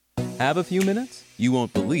Have a few minutes? You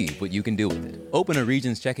won't believe what you can do with it. Open a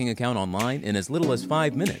Regions checking account online in as little as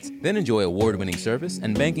 5 minutes. Then enjoy award-winning service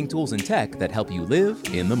and banking tools and tech that help you live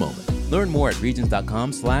in the moment. Learn more at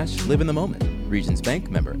regions.com/live in the moment. Regions Bank,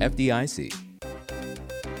 member FDIC.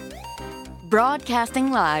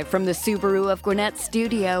 Broadcasting live from the Subaru of Gwinnett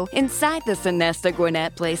studio inside the Sonesta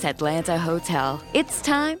Gwinnett Place Atlanta Hotel. It's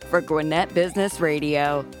time for Gwinnett Business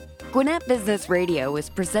Radio. Gwinnett Business Radio is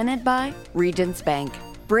presented by Regions Bank.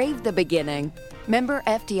 Brave the beginning. Member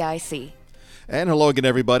FDIC. And hello again,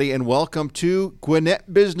 everybody, and welcome to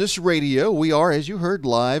Gwinnett Business Radio. We are, as you heard,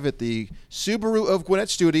 live at the Subaru of Gwinnett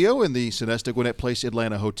studio in the Sonesta Gwinnett Place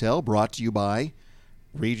Atlanta Hotel, brought to you by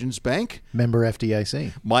Regions Bank. Member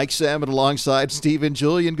FDIC. Mike Salmon alongside Stephen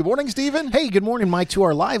Julian. Good morning, Stephen. Hey, good morning, Mike. To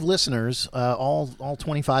our live listeners, all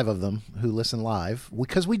 25 of them who listen live,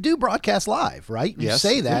 because we do broadcast live, right? You Yes.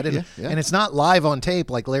 say that, and it's not live on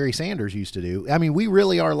tape like Larry Sanders used to do. I mean, we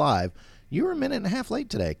really are live. You were a minute and a half late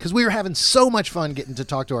today because we were having so much fun getting to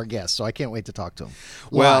talk to our guests, so I can't wait to talk to them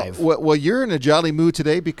live. Well, you're in a jolly mood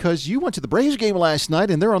today because you went to the Braves game last night,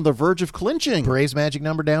 and they're on the verge of clinching. Braves magic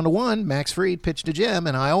number down to 1. Max Fried pitched to Jim,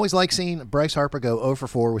 and I always like seeing Bryce Harper go 0 for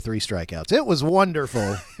 4 with 3 strikeouts. It was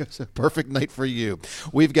wonderful. It's a perfect night for you.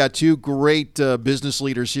 We've got two great business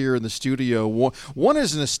leaders here in the studio. One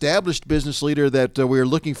is an established business leader that we're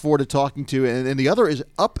looking forward to talking to, and the other is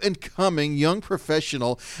up-and-coming young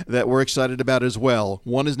professional that we're excited about as well.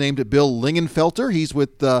 One is named Bill Linginfelter. He's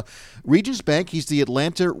with Regions Bank. He's the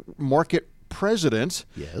Atlanta market president.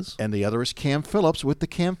 Yes. And the other is Kam Phillips with the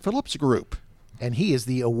Kam Phillips Group. And he is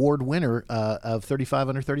the award winner of 35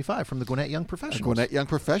 under 35 from the Gwinnett Young Professionals. Gwinnett Young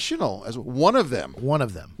Professional, as one of them. One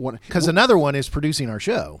of them. Because another one is producing our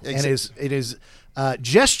show. And it is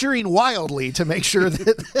gesturing wildly to make sure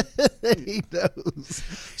that he knows.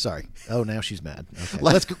 Sorry. Oh, now she's mad. Okay.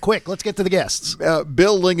 Let's go quick. Let's get to the guests.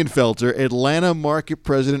 Bill Linginfelter, Atlanta Market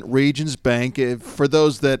President, Regions Bank. For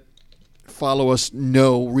those that follow us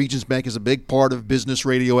know, Regions Bank is a big part of Business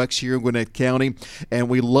RadioX here in Gwinnett County, and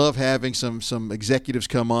we love having some executives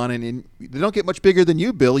come on, and they don't get much bigger than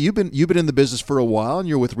you, Bill. You've been in the business for a while, and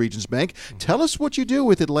you're with Regions Bank. Tell us what you do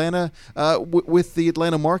with Atlanta, with the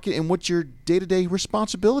Atlanta market, and what your day-to-day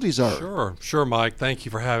responsibilities are. Sure, Mike. Thank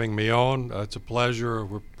you for having me on. It's a pleasure.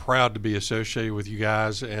 We're proud to be associated with you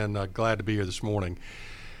guys, and glad to be here this morning.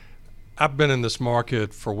 I've been in this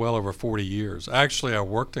market for well over 40 years. Actually, I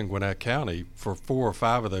worked in Gwinnett County for 4 or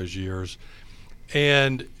 5 of those years,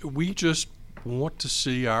 and we just want to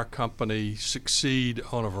see our company succeed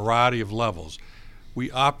on a variety of levels.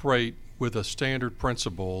 We operate with a standard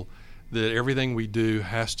principle that everything we do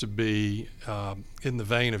has to be in the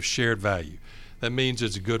vein of shared value. That means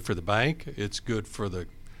it's good for the bank, it's good for the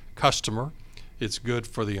customer, it's good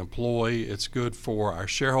for the employee, it's good for our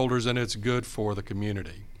shareholders, and it's good for the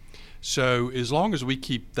community. So as long as we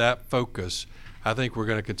keep that focus, I think we're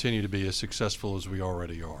going to continue to be as successful as we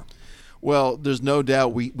already are. Well, there's no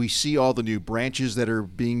doubt we see all the new branches that are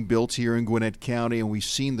being built here in Gwinnett County, and we've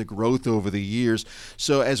seen the growth over the years.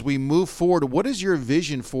 So as we move forward, what is your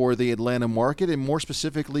vision for the Atlanta market, and more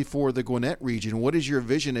specifically for the Gwinnett region? What is your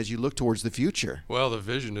vision as you look towards the future? Well, the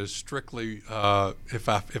vision is strictly, if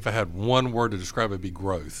I had one word to describe it, it'd be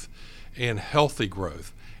growth, and healthy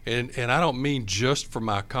growth. And I don't mean just for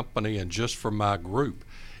my company and just for my group.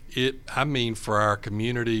 I mean for our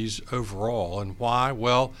communities overall. And why?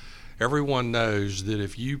 Well, everyone knows that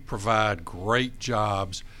if you provide great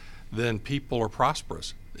jobs, then people are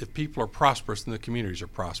prosperous. If people are prosperous, then the communities are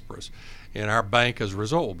prosperous. And our bank, as a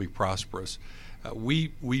result, will be prosperous.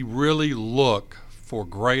 We really look for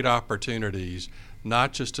great opportunities,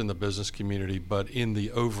 not just in the business community, but in the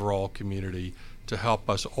overall community, to help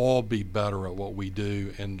us all be better at what we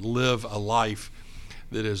do and live a life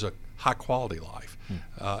that is a high-quality life.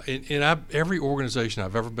 Every organization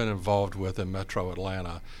I've ever been involved with in Metro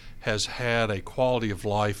Atlanta has had a quality of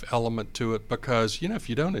life element to it because, if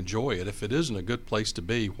you don't enjoy it, if it isn't a good place to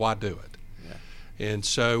be, why do it? Yeah. And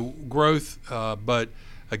so growth, but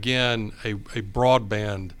again, a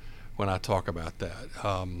broadband when I talk about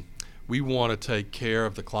that. We want to take care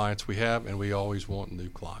of the clients we have, and we always want new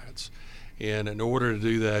clients. And in order to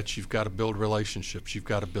do that, you've got to build relationships. You've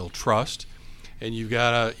got to build trust, and you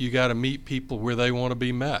got to meet people where they want to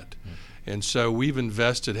be met. And so we've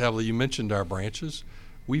invested heavily. You mentioned our branches.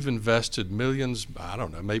 We've invested millions, I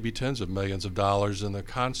don't know, maybe tens of millions of dollars in the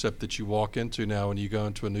concept that you walk into now when you go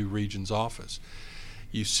into a new region's office.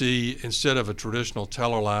 You see, instead of a traditional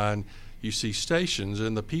teller line, you see stations,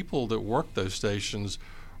 and the people that work those stations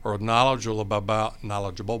or knowledgeable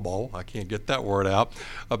I can't get that word out,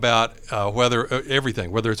 about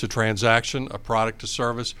everything, whether it's a transaction, a product, a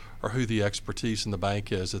service, or who the expertise in the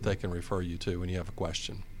bank is that they can refer you to when you have a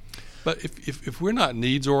question. But if we're not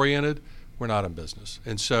needs-oriented, we're not in business.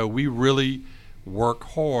 And so we really work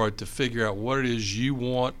hard to figure out what it is you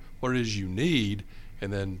want, what it is you need,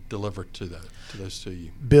 and then deliver to those to you.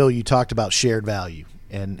 Bill, you talked about shared value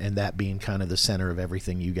and that being kind of the center of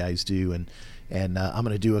everything you guys do. And I'm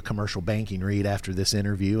going to do a commercial banking read after this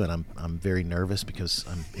interview, and I'm very nervous because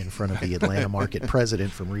I'm in front of the Atlanta market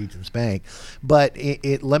president from Regions Bank. But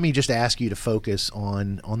let me just ask you to focus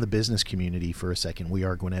on the business community for a second. We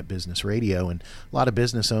are Gwinnett Business Radio, and a lot of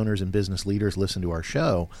business owners and business leaders listen to our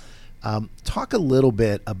show. Talk a little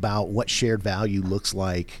bit about what shared value looks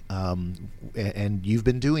like, and you've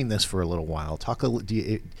been doing this for a little while.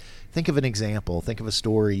 Think of an example, think of a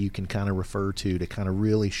story you can kind of refer to kind of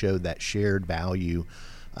really show that shared value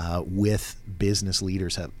with business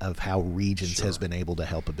leaders of how Regions has been able to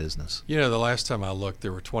help a business. You know, the last time I looked,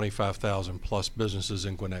 there were 25,000 plus businesses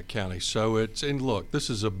in Gwinnett County. So and look, this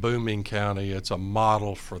is a booming county. It's a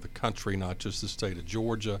model for the country, not just the state of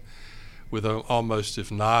Georgia, with almost,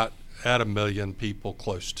 if not at 1 million people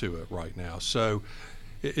close to it right now. So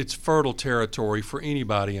it's fertile territory for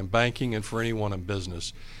anybody in banking and for anyone in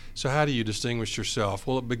business. So how do you distinguish yourself?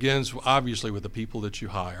 Well, it begins obviously with the people that you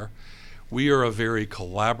hire. We are a very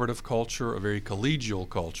collaborative culture, a very collegial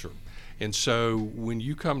culture. And so when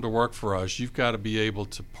you come to work for us, you've got to be able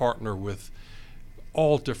to partner with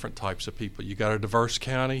all different types of people. You've got a diverse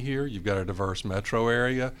county here. You've got a diverse metro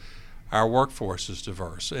area. Our workforce is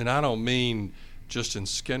diverse. And I don't mean just in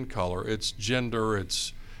skin color. It's gender,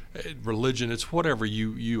 it's religion, it's whatever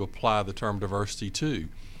you apply the term diversity to,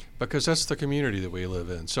 because that's the community that we live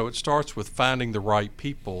in. So it starts with finding the right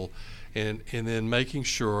people and then making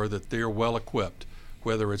sure that they're well equipped,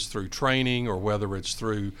 whether it's through training or whether it's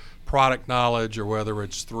through product knowledge or whether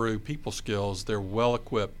it's through people skills. They're well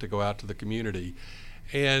equipped to go out to the community.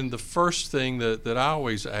 And the first thing that I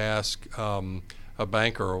always ask a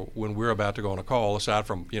banker when we're about to go on a call, aside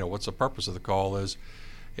from, what's the purpose of the call, is,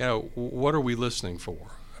 what are we listening for?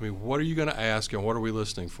 I mean, what are you going to ask and what are we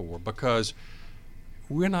listening for? Because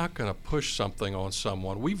we're not going to push something on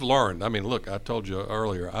someone. We've learned. I mean, look, I told you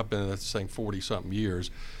earlier, I've been in this thing 40-something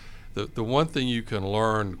years. The one thing you can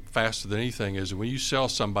learn faster than anything is when you sell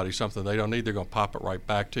somebody something they don't need, they're going to pop it right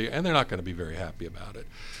back to you, and they're not going to be very happy about it.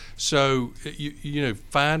 So,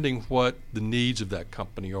 finding what the needs of that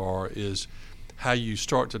company are is how you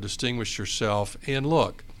start to distinguish yourself. And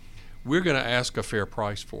look, we're going to ask a fair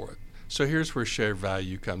price for it. So here's where shared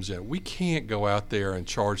value comes in. We can't go out there and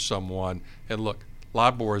charge someone, and look,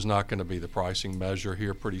 LIBOR is not going to be the pricing measure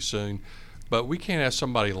here pretty soon, but we can't ask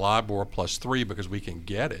somebody LIBOR plus 3 because we can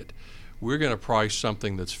get it. We're going to price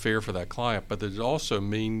something that's fair for that client, but that also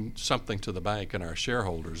means something to the bank and our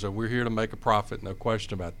shareholders. And we're here to make a profit, no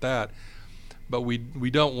question about that, but we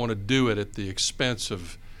don't want to do it at the expense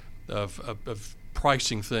of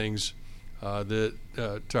pricing things that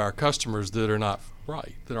to our customers that are not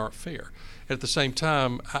right, that aren't fair. At the same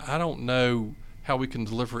time, I don't know how we can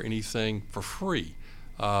deliver anything for free,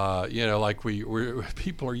 like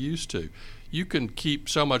people are used to. You can keep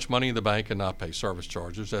so much money in the bank and not pay service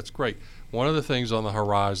charges. That's great. One of the things on the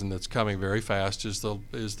horizon that's coming very fast is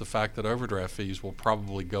the fact that overdraft fees will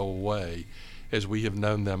probably go away, as we have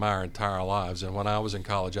known them our entire lives. And when I was in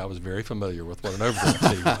college, I was very familiar with what an overdraft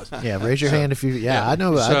fee was. Yeah, raise your hand if you. Yeah, I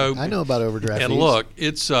know. I know about overdraft and fees. And look,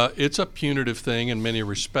 it's a punitive thing in many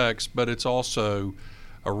respects, but it's also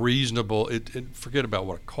a reasonable. Forget about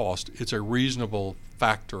what it costs. It's a reasonable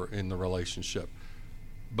factor in the relationship.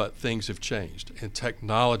 But things have changed, and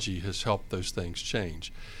technology has helped those things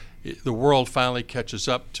change. The world finally catches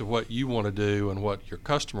up to what you want to do and what your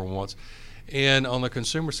customer wants. And on the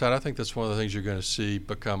consumer side, I think that's one of the things you're going to see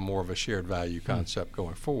become more of a shared value concept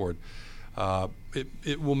going forward.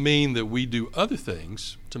 It will mean that we do other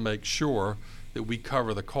things to make sure that we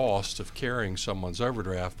cover the cost of carrying someone's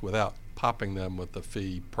overdraft without popping them with a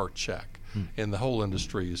fee per check. And the whole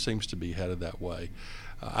industry seems to be headed that way.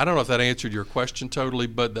 I don't know if that answered your question totally,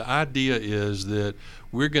 but the idea is that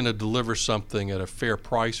we're going to deliver something at a fair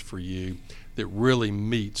price for you that really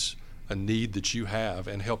meets a need that you have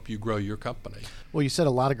and help you grow your company. Well, you said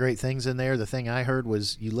a lot of great things in there. The thing I heard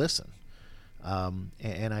was you listen.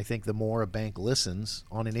 And I think the more a bank listens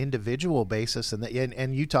on an individual basis,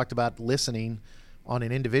 and you talked about listening on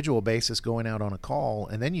an individual basis going out on a call,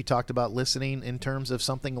 and then you talked about listening in terms of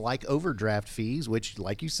something like overdraft fees, which,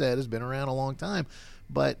 like you said, has been around a long time.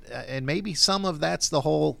 But and maybe some of that's the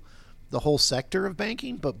whole sector of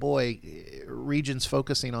banking. But boy, Regions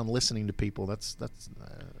focusing on listening to people, that's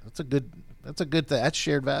That's a good thing. That's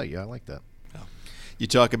shared value. I like that. You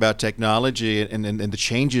talk about technology and the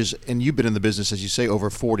changes, and you've been in the business, as you say, over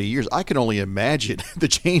 40 years. I can only imagine the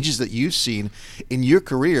changes that you've seen in your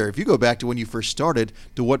career. If you go back to when you first started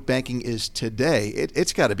to what banking is today,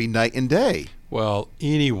 it's got to be night and day. Well,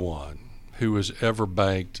 anyone who has ever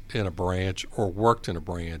banked in a branch or worked in a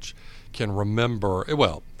branch can remember,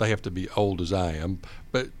 well, they have to be old as I am,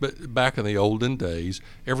 but back in the olden days,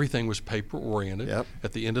 everything was paper-oriented. Yep.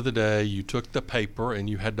 At the end of the day, you took the paper and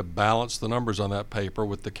you had to balance the numbers on that paper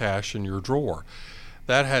with the cash in your drawer.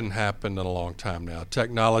 That hadn't happened in a long time now.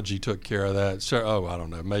 Technology took care of that, I don't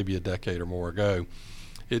know, maybe a decade or more ago.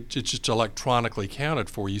 It's just electronically counted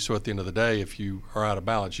for you, so at the end of the day, if you are out of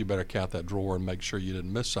balance, you better count that drawer and make sure you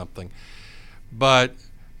didn't miss something. But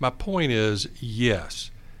my point is,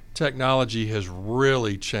 yes, technology has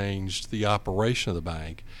really changed the operation of the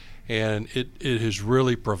bank, and it has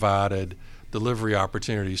really provided delivery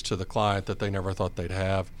opportunities to the client that they never thought they'd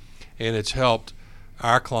have, and it's helped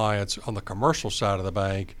our clients on the commercial side of the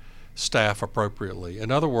bank staff appropriately.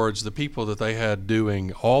 In other words, the people that they had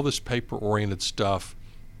doing all this paper-oriented stuff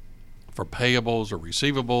for payables or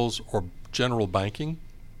receivables or general banking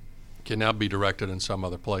can now be directed in some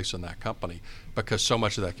other place in that company because so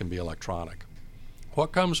much of that can be electronic.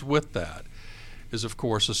 What comes with that is, of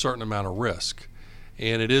course, a certain amount of risk,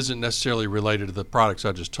 and it isn't necessarily related to the products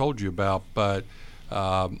I just told you about, but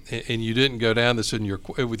and you didn't go down this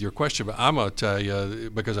with your question, but I'm going to tell you,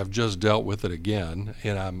 because I've just dealt with it again,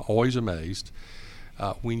 and I'm always amazed,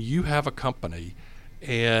 when you have a company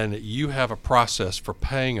and you have a process for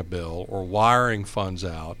paying a bill or wiring funds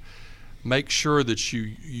out, make sure that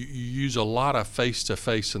you use a lot of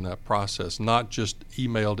face-to-face in that process, not just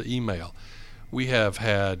email to email. We have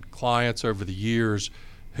had clients over the years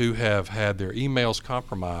who have had their emails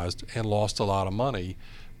compromised and lost a lot of money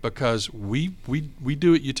because we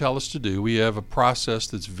do what you tell us to do. We have a process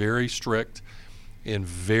that's very strict and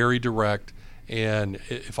very direct, and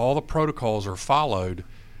if all the protocols are followed,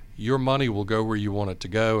 your money will go where you want it to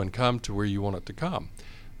go and come to where you want it to come.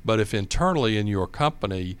 But if internally in your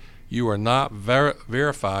company you are not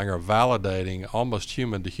verifying or validating almost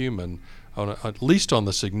human to human, at least on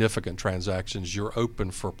the significant transactions, you're open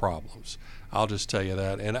for problems. I'll just tell you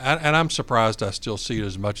that. And I'm surprised I still see it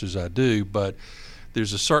as much as I do, but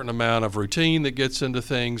there's a certain amount of routine that gets into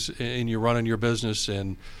things and you're running your business,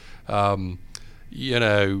 and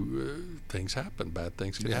things happen. Bad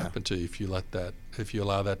things can happen to you if you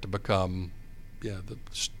allow that to become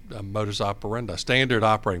the modus operandi, standard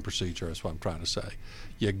operating procedure. That's what I'm trying to say.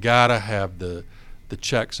 You gotta have the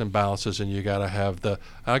checks and balances, and you gotta have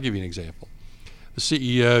I'll give you an example. The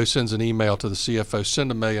CEO sends an email to the CFO,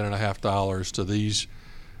 send $1.5 million to these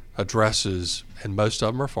addresses, and most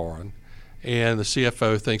of them are foreign. And the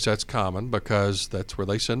CFO thinks that's common because that's where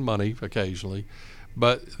they send money occasionally.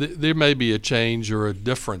 But there may be a change or a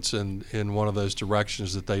difference in one of those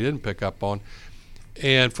directions that they didn't pick up on.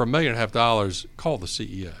 And for $1.5 million, call the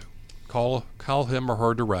CEO. Call him or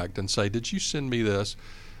her direct and say, did you send me this?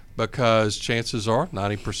 Because chances are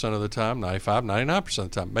 90% of the time, 95, 99%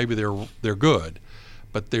 of the time, maybe they're good,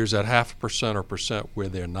 but there's that 0.5% or percent where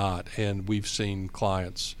they're not. And we've seen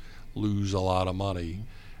clients lose a lot of money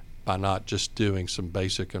by not just doing some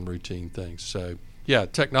basic and routine things. So, yeah,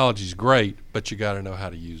 technology's great, but you got to know how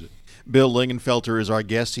to use it. Bill Linginfelter is our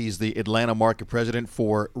guest. He's the Atlanta market president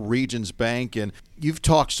for Regions Bank. And you've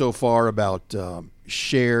talked so far about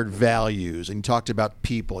shared values, and you talked about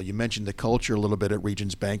people. You mentioned the culture a little bit at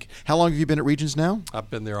Regions Bank. How long have you been at Regions now? I've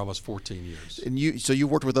been there almost 14 years. And you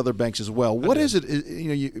worked with other banks as well. What is it?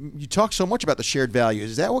 You talk so much about the shared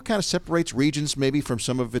values. Is that what kind of separates Regions maybe from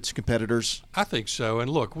some of its competitors? I think so. And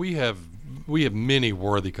look, we have many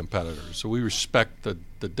worthy competitors, so we respect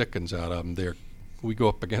the dickens out of them. We go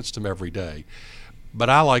up against them every day. But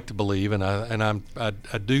I like to believe, and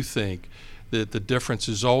I do think that the difference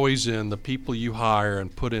is always in the people you hire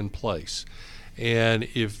and put in place. And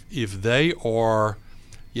if they are,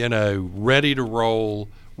 ready to roll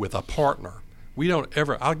with a partner, we don't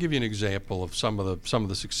ever. I'll give you an example of some of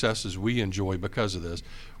the successes we enjoy because of this.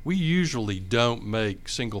 We usually don't make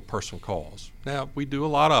single person calls. Now we do a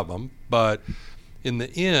lot of them, but in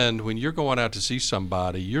the end, when you're going out to see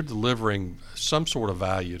somebody, you're delivering some sort of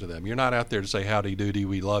value to them. You're not out there to say howdy doody,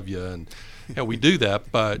 we love you, and we do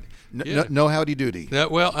that, but no howdy doody.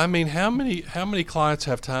 Well, I mean, how many clients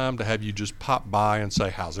have time to have you just pop by and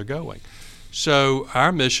say how's it going? So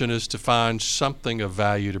our mission is to find something of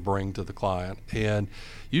value to bring to the client, and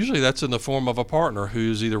usually that's in the form of a partner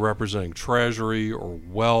who's either representing treasury or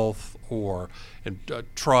wealth or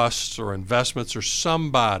trusts or investments or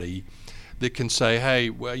somebody that can say, hey,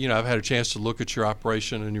 well, I've had a chance to look at your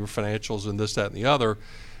operation and your financials and this, that, and the other,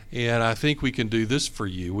 and I think we can do this for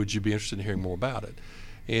you. Would you be interested in hearing more about it?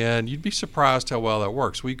 And you'd be surprised how well that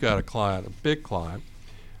works. We've got a big client,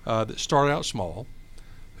 that started out small,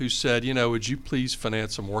 who said, would you please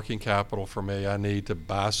finance some working capital for me? I need to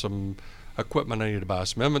buy some equipment, I need to buy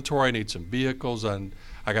some inventory, I need some vehicles, and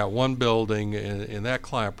I got one building, and that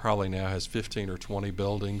client probably now has 15 or 20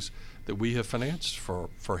 buildings that we have financed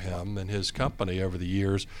for him and his company over the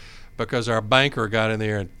years, because our banker got in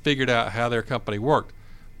there and figured out how their company worked.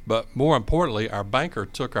 But more importantly, our banker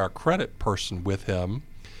took our credit person with him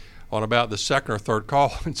on about the second or third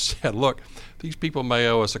call and said, look, these people may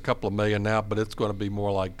owe us a couple of million now, but it's going to be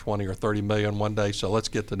more like 20 or 30 million one day, so let's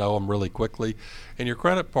get to know them really quickly. And your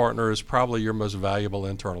credit partner is probably your most valuable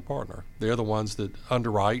internal partner. They're the ones that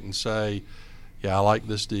underwrite and say, yeah, I like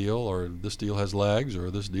this deal, or this deal has legs, or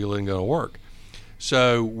this deal isn't going to work.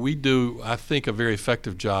 So we do, I think, a very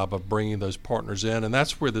effective job of bringing those partners in, and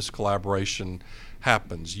that's where this collaboration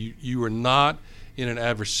happens. You are not in an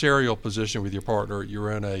adversarial position with your partner.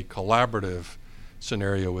 You're in a collaborative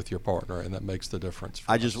scenario with your partner, and that makes the difference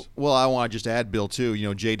for us. I want to just add, Bill,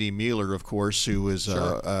 too, J.D. Mueller, of course, who is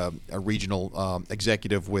Sure. a regional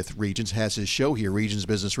executive with Regions, has his show here, Regions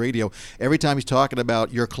Business Radio. Every time he's talking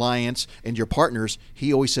about your clients and your partners,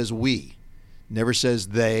 he always says we. Never says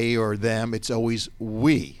they or them. It's always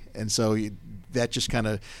we. And so that just kind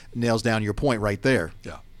of nails down your point right there.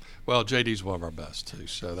 Yeah. Well, JD's one of our best, too,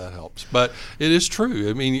 so that helps. But it is true.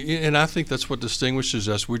 I mean, and I think that's what distinguishes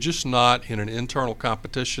us. We're just not in an internal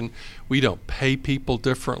competition. We don't pay people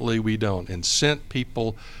differently. We don't incent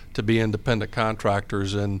people to be independent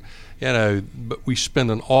contractors. And, but we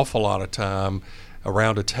spend an awful lot of time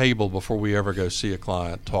around a table before we ever go see a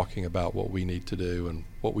client talking about what we need to do and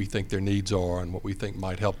what we think their needs are and what we think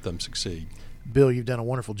might help them succeed. Bill, you've done a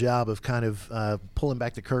wonderful job of kind of pulling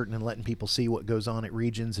back the curtain and letting people see what goes on at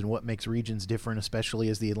Regions and what makes Regions different, especially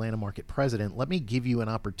as the Atlanta market president. Let me give you an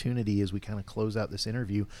opportunity as we kind of close out this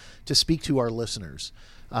interview to speak to our listeners.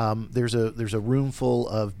 There's a room full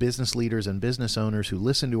of business leaders and business owners who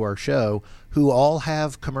listen to our show who all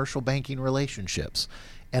have commercial banking relationships.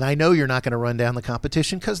 And I know you're not going to run down the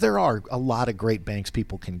competition because there are a lot of great banks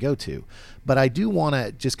people can go to. But I do want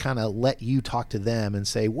to just kind of let you talk to them and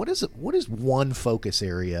say, what is one focus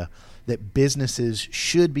area that businesses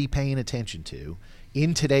should be paying attention to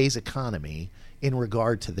in today's economy in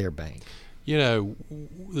regard to their bank?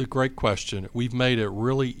 The great question. We've made it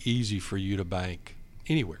really easy for you to bank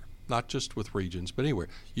anywhere, not just with Regions, but anywhere.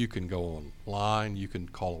 You can go online, you can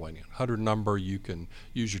call a 1-800 number, you can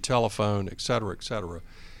use your telephone, et cetera, et cetera.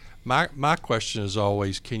 My question is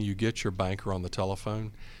always, can you get your banker on the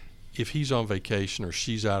telephone? If he's on vacation or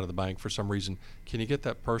she's out of the bank for some reason, can you get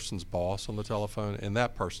that person's boss on the telephone and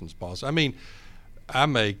that person's boss? I mean, I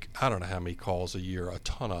make, I don't know how many calls a year, a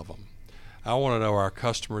ton of them. I want to know our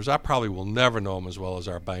customers. I probably will never know them as well as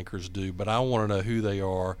our bankers do, but I want to know who they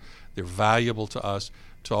are. They're valuable to us.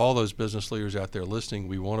 To all those business leaders out there listening,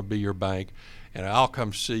 we want to be your bank, and I'll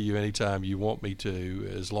come see you anytime you want me to,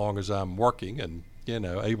 as long as I'm working and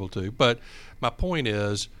able to. But my point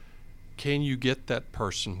is, can you get that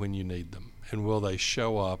person when you need them, and will they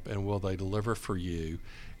show up, and will they deliver for you?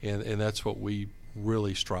 And that's what we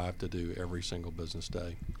really strive to do every single business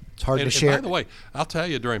day. It's hard to share. And by the way, I'll tell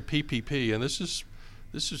you, during PPP, and this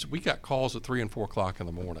is we got calls at 3 and 4 o'clock in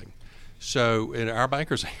the morning. So, and our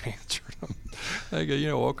bankers answered them.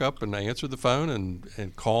 They woke up and answered the phone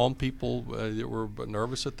and calmed people that were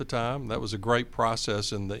nervous at the time. That was a great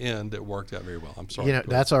process. In the end, it worked out very well. I'm sorry.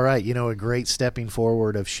 That's all right. A great stepping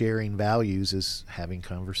forward of sharing values is having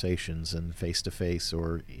conversations and face-to-face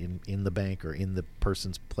or in the bank or in the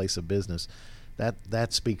person's place of business.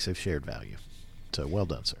 That speaks of shared value. So well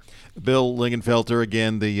done, sir. Bill Linginfelter,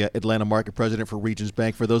 again, the Atlanta market president for Regions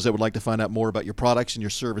Bank. For those that would like to find out more about your products and your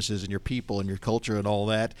services and your people and your culture and all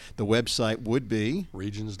that, the website would be?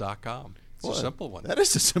 Regions.com. It's a simple one. That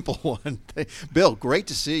is a simple one. Bill, great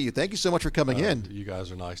to see you. Thank you so much for coming in. You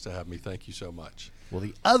guys are nice to have me. Thank you so much. Well,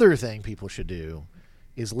 the other thing people should do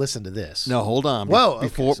is listen to this. No, hold on. Whoa,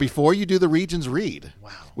 before you do the Regions Read,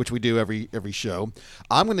 wow, which we do every show,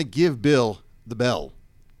 I'm going to give Bill the bell.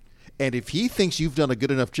 And if he thinks you've done a good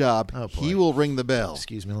enough job, he will ring the bell.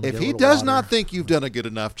 Excuse me. If he does not think you've done a good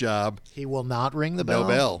enough job, he will not ring the bell? No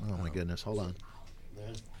bell. Oh, my goodness. Hold on.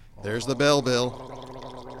 There's the bell,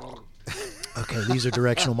 Bill. Okay, these are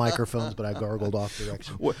directional microphones, but I gargled off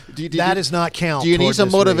direction. That does not count. Do you need some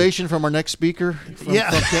motivation from our next speaker, from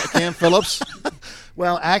Kam Phillips?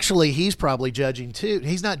 Well, actually, he's probably judging, too.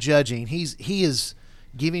 He's not judging. He is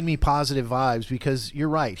giving me positive vibes, because you're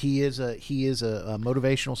right. He is a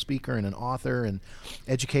motivational speaker and an author and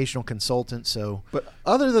educational consultant. So, but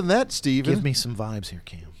other than that, Stephen, give me some vibes here,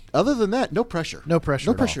 Cam. Other than that, no pressure. No pressure.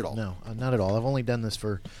 No pressure at all. No, not at all. I've only done this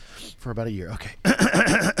for about a year. Okay.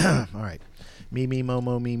 All right. Me,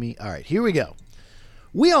 Momo, me. All right, here we go.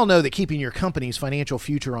 We all know that keeping your company's financial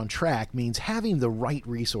future on track means having the right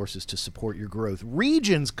resources to support your growth.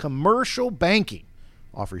 Regions Commercial Banking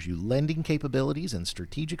offers you lending capabilities and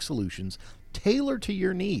strategic solutions tailored to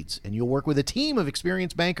your needs, and you'll work with a team of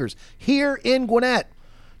experienced bankers here in Gwinnett.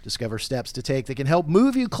 Discover steps to take that can help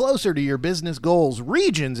move you closer to your business goals.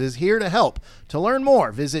 Regions is here to help. To learn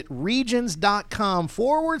more, visit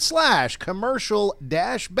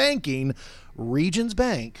regions.com/commercial-banking. Regions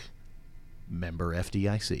Bank, member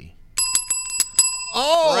FDIC.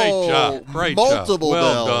 Oh, great multiple job.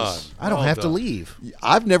 Well bells. done. I don't have to leave.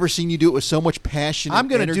 I've never seen you do it with so much passion. I'm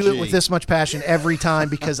going to do it with this much passion every time,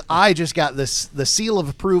 because I just got the seal of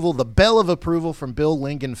approval, the bell of approval from Bill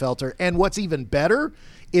Linginfelter. And what's even better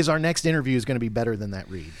is our next interview is going to be better than that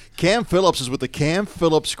read. Kam Phillips is with the Kam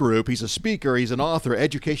Phillips Group. He's a speaker. He's an author,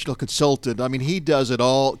 educational consultant. I mean, he does it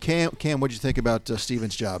all. Kam, what did you think about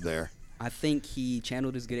Stephen's job there? I think he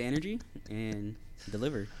channeled his good energy and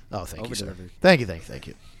delivered. Oh, thank you, sir. Over-delivered. Thank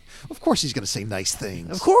you. Of course he's going to say nice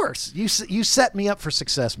things. Of course. You set me up for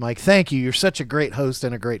success, Mike. Thank you. You're such a great host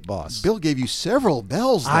and a great boss. Bill gave you several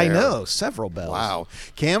bells there. I know, several bells. Wow.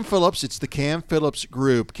 Kam Phillips, it's the Kam Phillips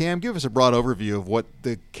Group. Kam, give us a broad overview of what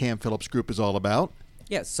the Kam Phillips Group is all about.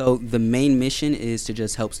 Yeah, so the main mission is to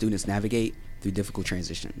just help students navigate through difficult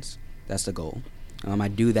transitions. That's the goal. I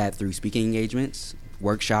do that through speaking engagements,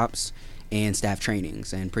 workshops, and staff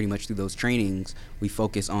trainings. And pretty much through those trainings, we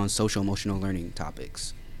focus on social-emotional learning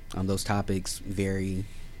topics. Those topics vary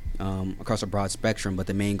across a broad spectrum, but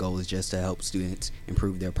the main goal is just to help students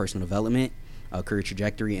improve their personal development, career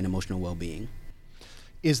trajectory, and emotional well-being.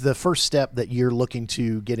 Is the first step that you're looking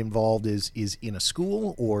to get involved is in a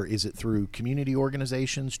school, or is it through community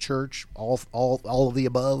organizations, church, all of the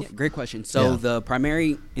above? Yeah, great question. So the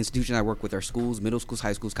primary institutions I work with are schools, middle schools,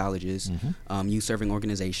 high schools, colleges, youth serving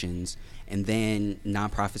organizations, and then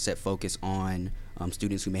nonprofits that focus on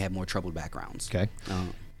students who may have more troubled backgrounds. Okay.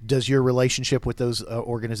 Does your relationship with those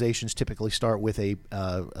organizations typically start with a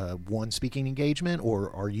one speaking engagement, or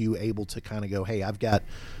are you able to kind of go, hey, I've got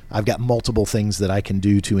multiple things that I can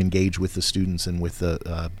do to engage with the students and with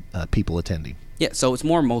the people attending? Yeah, so it's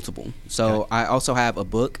more multiple. So I also have a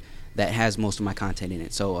book that has most of my content in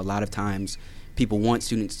it. So a lot of times people want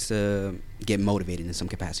students to get motivated in some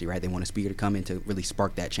capacity, right? They want a speaker to come in to really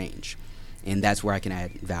spark that change, and that's where I can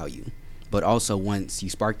add value. But also, once you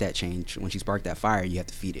spark that change, once you spark that fire, you have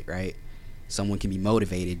to feed it, right? Someone can be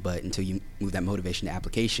motivated, but until you move that motivation to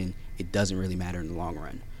application, it doesn't really matter in the long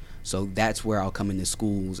run. So that's where I'll come into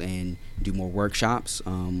schools and do more workshops,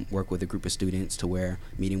 work with a group of students to where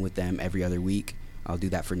meeting with them every other week. I'll do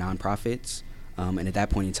that for nonprofits. And at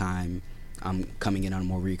that point in time, I'm coming in on a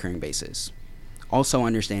more recurring basis. Also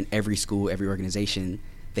understand every school, every organization,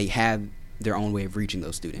 they have their own way of reaching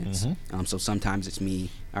those students. So sometimes it's me,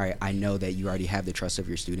 all right, I know that you already have the trust of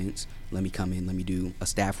your students. Let me come in, let me do a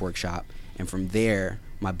staff workshop. And from there,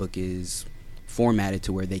 my book is formatted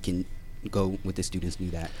to where they can go with the students and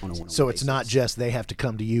do that on a one-on-one So it's basis. not just they have to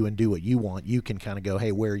come to you and do what you want. You can kind of go,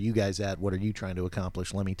 hey, where are you guys at? What are you trying to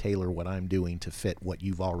accomplish? Let me tailor what I'm doing to fit what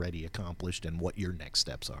you've already accomplished and what your next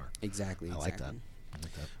steps are. Exactly. I like that.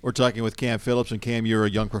 We're talking with Kam Phillips, and Kam, you're a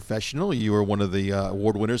young professional. You are one of the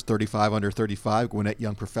award winners, 35 under 35 Gwinnett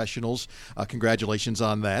Young Professionals. Congratulations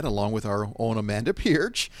on that, along with our own Amanda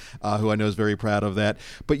Pearch, who I know is very proud of that.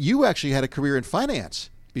 But you actually had a career in finance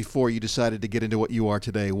before you decided to get into what you are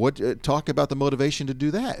today. What talk about the motivation to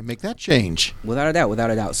do that and make that change? Without a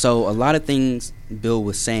doubt. So a lot of things Bill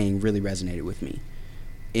was saying really resonated with me.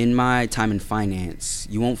 In my time in finance,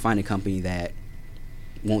 you won't find a company that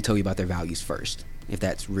won't tell you about their values first, if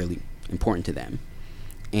that's really important to them.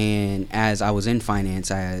 And as I was in finance,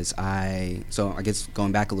 so I guess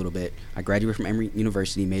going back a little bit, I graduated from Emory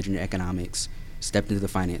University, majored in economics, stepped into the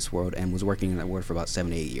finance world, and was working in that world for about 7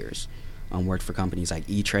 to 8 years. Worked for companies like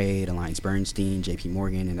E-Trade, AllianceBernstein, JP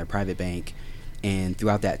Morgan, and their private bank. And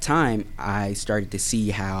throughout that time, I started to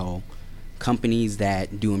see how companies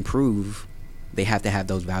that do improve, they have to have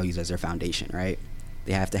those values as their foundation, right?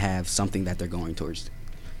 They have to have something that they're going towards.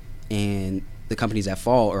 And the companies that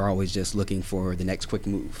fall are always just looking for the next quick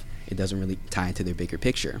move. It doesn't really tie into their bigger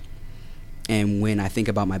picture. And when I think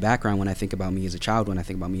about my background, when I think about me as a child, when I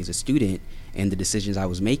think about me as a student and the decisions I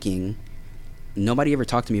was making, nobody ever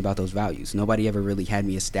talked to me about those values. Nobody ever really had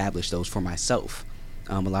me establish those for myself.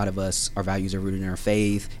 A lot of us, our values are rooted in our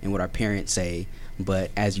faith and what our parents say.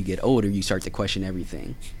 But as you get older, you start to question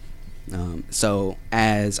everything. So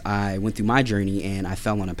as I went through my journey and I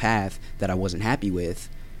fell on a path that I wasn't happy with,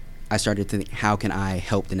 I started to think, how can I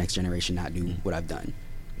help the next generation not do what I've done?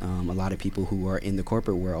 A lot of people who are in the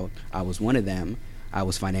corporate world, I was one of them. I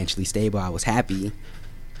was financially stable. I was happy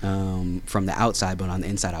from the outside, but on the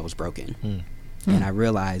inside, I was broken. And I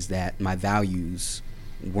realized that my values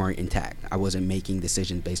weren't intact. I wasn't making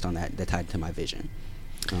decisions based on that tied to my vision.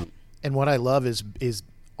 And what I love is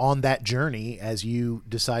on that journey, as you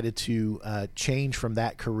decided to change from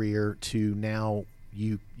that career to now,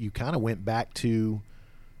 you kind of went back to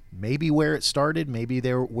maybe where it started, maybe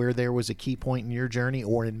where there was a key point in your journey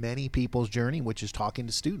or in many people's journey, which is talking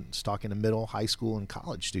to students, talking to middle, high school, and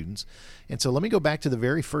college students. And so let me go back to the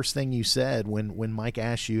very first thing you said when Mike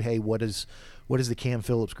asked you, hey, what is the Kam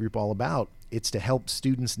Phillips Group all about? It's to help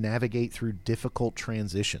students navigate through difficult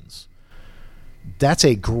transitions. That's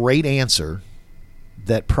a great answer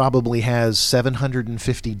that probably has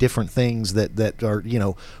 750 different things that are,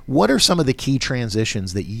 what are some of the key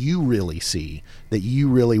transitions that you really see, that you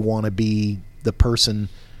really want to be the person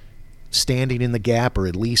standing in the gap or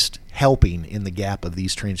at least helping in the gap of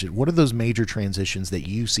these transitions? What are those major transitions that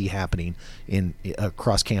you see happening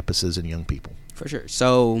across campuses and young people? For sure.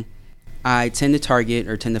 So I tend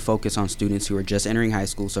to focus on students who are just entering high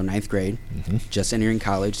school, so 9th grade, just entering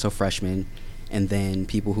college, so freshmen, and then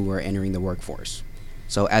people who are entering the workforce.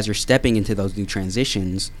 So as you're stepping into those new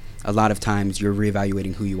transitions, a lot of times you're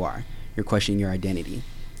reevaluating who you are. You're questioning your identity.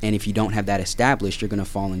 And if you don't have that established, you're going to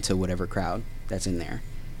fall into whatever crowd that's in there.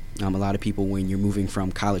 A lot of people, when you're moving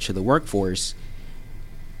from college to the workforce,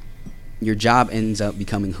 your job ends up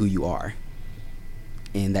becoming who you are.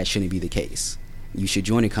 And that shouldn't be the case. You should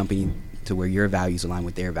join a company to where your values align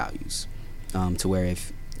with their values. To where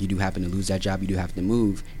if you do happen to lose that job, you do have to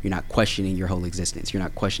move, you're not questioning your whole existence. You're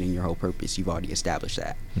not questioning your whole purpose. You've already established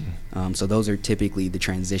that. So those are typically the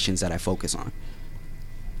transitions that I focus on.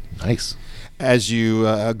 Nice. As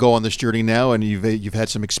you go on this journey now, and you've had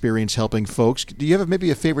some experience helping folks, do you have maybe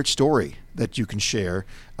a favorite story that you can share,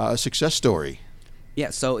 a success story? Yeah,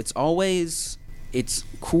 so it's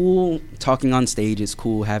cool talking on stage. It's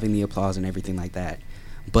cool having the applause and everything like that.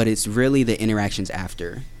 But it's really the interactions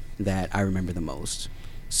after that I remember the most.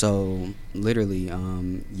 So literally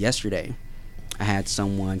yesterday, I had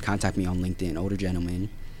someone contact me on LinkedIn, older gentleman,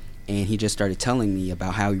 and he just started telling me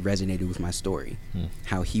about how he resonated with my story,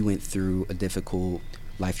 how he went through a difficult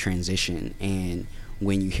life transition. And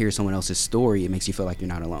when you hear someone else's story, it makes you feel like you're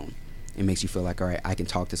not alone. It makes you feel like, all right, I can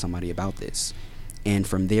talk to somebody about this. And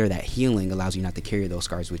from there, that healing allows you not to carry those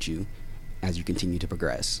scars with you as you continue to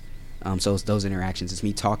progress. So it's those interactions. It's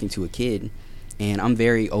me talking to a kid. And I'm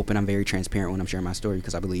very open, I'm very transparent when I'm sharing my story,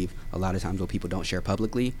 because I believe a lot of times what people don't share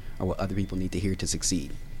publicly are what other people need to hear to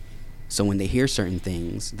succeed. So when they hear certain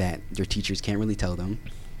things that their teachers can't really tell them,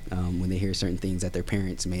 when they hear certain things that their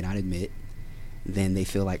parents may not admit, then they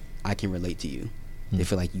feel like, I can relate to you. They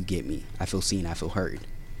feel like you get me. I feel seen, I feel heard.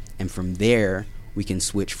 And from there, we can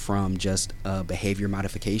switch from just a behavior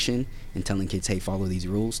modification and telling kids, hey, follow these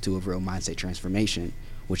rules, to a real mindset transformation,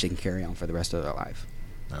 which they can carry on for the rest of their life.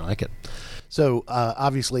 I like it. So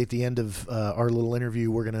obviously at the end of our little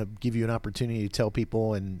interview, we're going to give you an opportunity to tell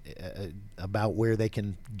people about where they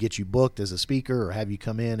can get you booked as a speaker or have you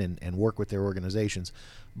come in and work with their organizations.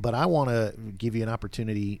 But I want to give you an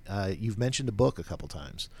opportunity. You've mentioned a book a couple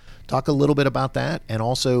times. Talk a little bit about that. And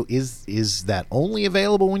also, is that only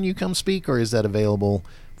available when you come speak, or is that available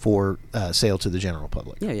for sale to the general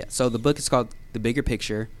public? Yeah. So the book is called The Bigger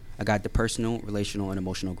Picture, A Guide to Personal, Relational, and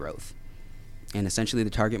Emotional Growth. And essentially the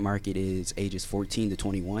target market is ages 14 to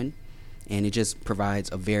 21. And it just provides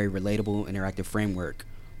a very relatable, interactive framework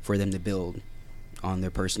for them to build on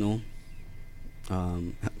their personal,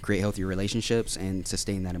 create healthier relationships, and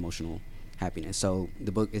sustain that emotional happiness. So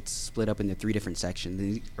the book, it's split up into 3 different sections.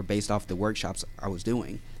 These are based off the workshops I was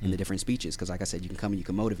doing and the different speeches. Because like I said, you can come and you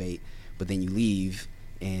can motivate, but then you leave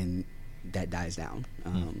and that dies down.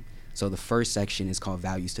 So the first section is called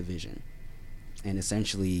Values to Vision. And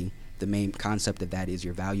essentially the main concept of that is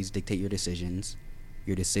your values dictate your decisions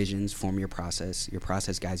form your process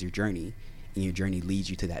guides your journey, and your journey leads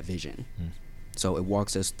you to that vision. So it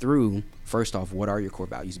walks us through, first off, what are your core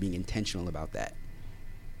values, being intentional about that.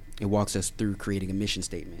 It walks us through creating a mission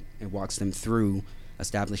statement. It walks them through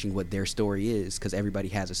establishing what their story is, because everybody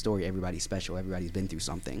has a story, everybody's special, everybody's been through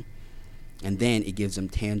something. And then it gives them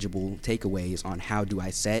tangible takeaways on how do I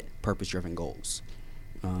set purpose-driven goals.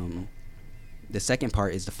 The second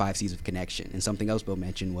part is the 5 C's of connection. And something else Bill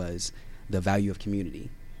mentioned was the value of community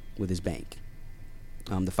with his bank.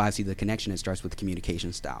 The 5 C's of connection, it starts with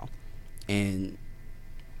communication style. And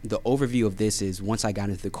the overview of this is once I got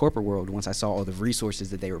into the corporate world, once I saw all the resources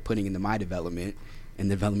that they were putting into my development and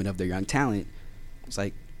the development of their young talent, it's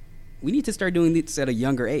like, we need to start doing this at a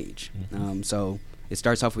younger age. So it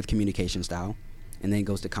starts off with communication style, and then it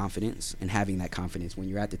goes to confidence, and having that confidence when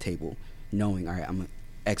you're at the table, knowing, all right, I'm an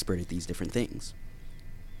expert at these different things.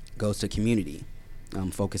 Goes to community,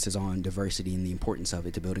 focuses on diversity and the importance of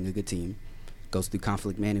it to building a good team. Goes through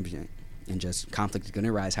conflict management, and just conflict is going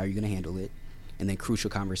to arise, how are you going to handle it? And then crucial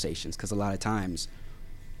conversations, because a lot of times,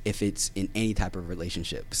 if it's in any type of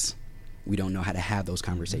relationships, we don't know how to have those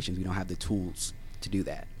conversations. We don't have the tools to do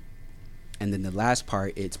that. And then the last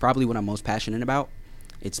part, it's probably what I'm most passionate about.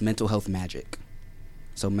 It's mental health magic.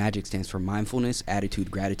 So MAGIC stands for mindfulness, attitude,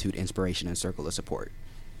 gratitude, inspiration, and circle of support.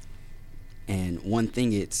 And one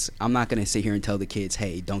thing, I'm not going to sit here and tell the kids,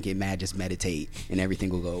 hey, don't get mad, just meditate, and everything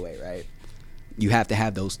will go away, right? You have to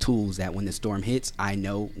have those tools that when the storm hits, I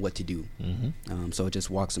know what to do. So it just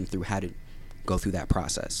walks them through how to go through that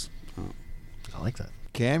process. I like that.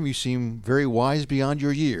 Cam, you seem very wise beyond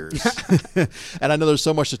your years. And I know there's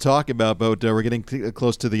so much to talk about, but we're getting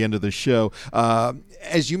close to the end of the show.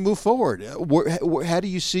 As you move forward, how do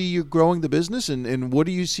you see you growing the business, and what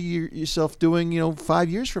do you see yourself doing, 5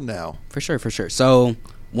 years from now? For sure. So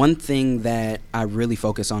one thing that I really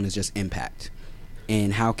focus on is just impact.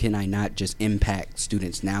 And how can I not just impact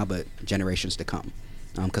students now, but generations to come?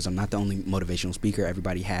 Because I'm not the only motivational speaker.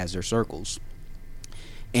 Everybody has their circles.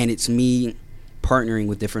 And it's me partnering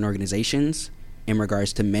with different organizations in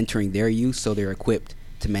regards to mentoring their youth so they're equipped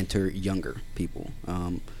to mentor younger people.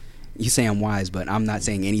 You say I'm wise, but I'm not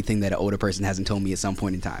saying anything that an older person hasn't told me at some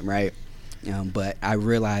point in time, right? But I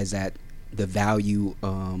realize that the value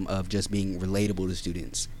of just being relatable to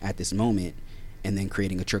students at this moment, and then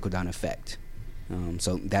creating a trickle-down effect.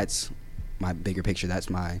 So that's my bigger picture. That's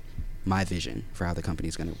my vision for how the company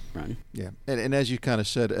is going to run. Yeah, and as you kind of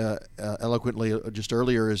said eloquently just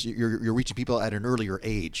earlier, is you're reaching people at an earlier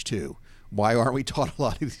age too. Why aren't we taught a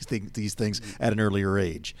lot of these things at an earlier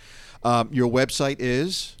age? Your website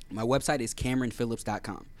is? My website is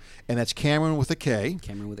CameronPhillips.com. And that's Cameron with a K.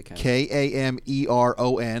 Cameron with a K.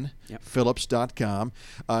 K-A-M-E-R-O-N. Yep. Phillips.com.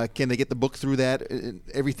 Can they get the book through that?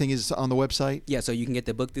 Everything is on the website? Yeah, so you can get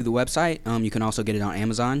the book through the website. You can also get it on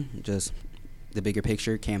Amazon. Just the bigger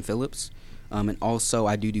picture, Kam Phillips. And also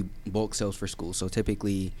I do bulk sales for schools. So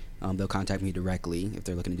typically they'll contact me directly if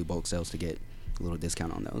they're looking to do bulk sales to get a little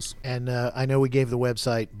discount on those. And I know we gave the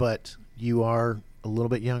website, but you are a little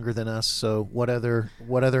bit younger than us. So what other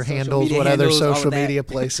handles, what other social media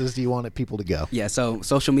places do you want people to go? Yeah, so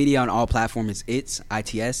social media on all platforms, it's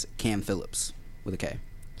Kam Phillips with a K.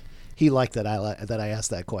 He liked that I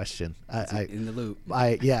asked that question. I in the loop.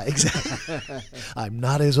 Yeah, exactly. I'm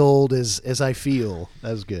not as old as I feel.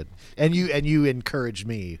 That was good. And you encouraged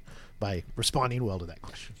me by responding well to that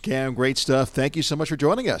question. Cam, great stuff. Thank you so much for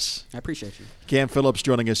joining us. I appreciate you. Kam Phillips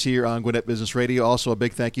joining us here on Gwinnett Business Radio. Also a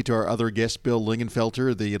big thank you to our other guest, Bill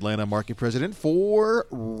Linginfelter, the Atlanta Market President for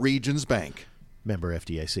Regions Bank. Member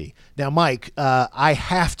FDIC. Now, Mike, I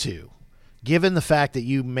have to, given the fact that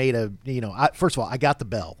you made first of all, I got the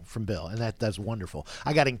bell from Bill, and that's wonderful.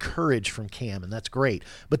 I got encouraged from Cam, and that's great.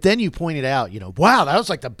 But then you pointed out, wow, that was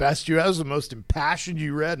like the best that was the most impassioned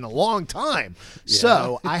you read in a long time. Yeah.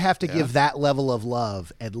 So I have to give that level of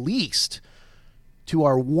love at least to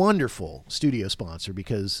our wonderful studio sponsor,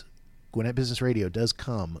 because Gwinnett Business Radio does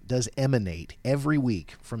emanate every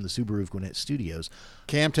week from the Subaru of Gwinnett studios.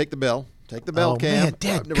 Cam, take the bell. Take the bell, Cam. Man,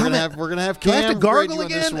 Dad, we're gonna have Cam. Do I have to gargle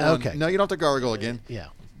again? Okay. No, you don't have to gargle again. Yeah.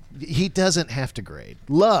 He doesn't have to grade.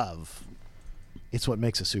 Love. It's what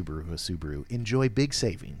makes a Subaru. Enjoy big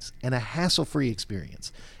savings and a hassle-free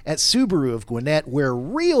experience at Subaru of Gwinnett, where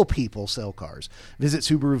real people sell cars. Visit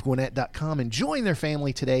SubaruofGwinnett.com and join their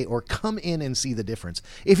family today, or come in and see the difference.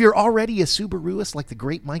 If you're already a Subaruist like the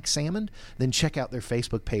great Mike Salmond, then check out their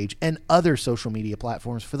Facebook page and other social media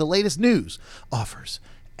platforms for the latest news, offers,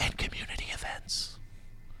 and community events.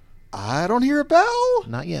 I don't hear a bell.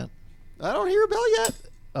 Not yet. I don't hear a bell yet.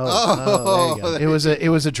 Oh, there you go. It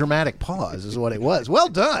was a dramatic pause is what it was. Well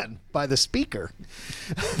done by the speaker.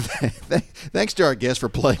 Thanks to our guests for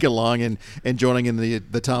playing along and joining in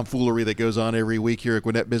the tomfoolery that goes on every week here at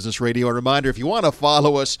Gwinnett Business Radio. A reminder, if you want to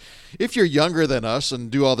follow us, if you're younger than us and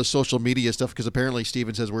do all the social media stuff, because apparently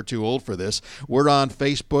Steven says we're too old for this, we're on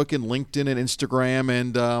Facebook and LinkedIn and Instagram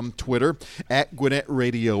and Twitter at Gwinnett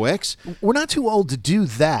RadioX. We're not too old to do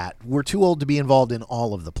that. We're too old to be involved in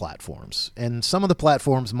all of the platforms. And some of the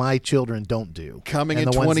platforms my children don't do. Coming in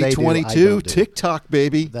 2022, TikTok,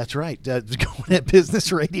 baby. That's right. right. Gwinnett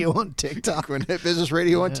Business Radio on TikTok. Gwinnett Business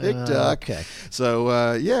Radio on TikTok. Okay. So,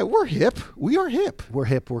 we're hip. We are hip. We're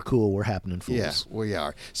hip. We're cool. We're happening fools. Yeah, we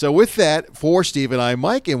are. So with that, for Steve and I,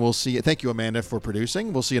 Mike, and we'll see you. Thank you, Amanda, for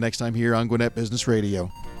producing. We'll see you next time here on Gwinnett Business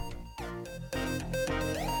Radio.